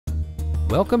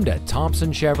Welcome to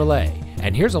Thompson Chevrolet,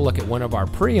 and here's a look at one of our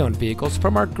pre-owned vehicles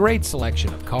from our great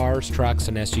selection of cars, trucks,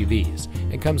 and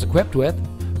SUVs. It comes equipped with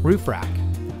roof rack,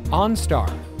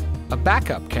 OnStar, a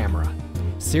backup camera,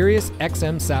 Sirius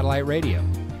XM satellite radio,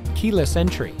 keyless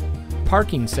entry,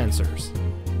 parking sensors,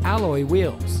 alloy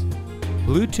wheels,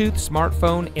 Bluetooth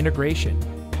smartphone integration,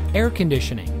 air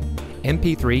conditioning,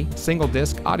 MP3 single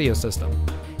disc audio system,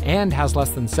 and has less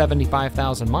than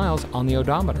 75,000 miles on the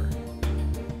odometer.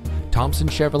 Thompson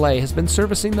Chevrolet has been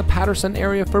servicing the Patterson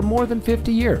area for more than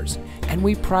 50 years, and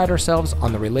we pride ourselves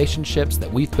on the relationships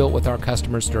that we've built with our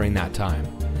customers during that time.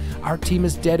 Our team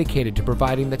is dedicated to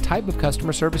providing the type of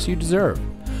customer service you deserve.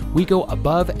 We go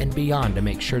above and beyond to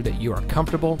make sure that you are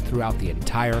comfortable throughout the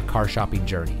entire car shopping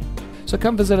journey. So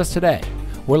come visit us today.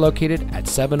 We're located at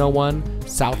 701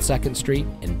 South 2nd Street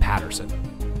in Patterson.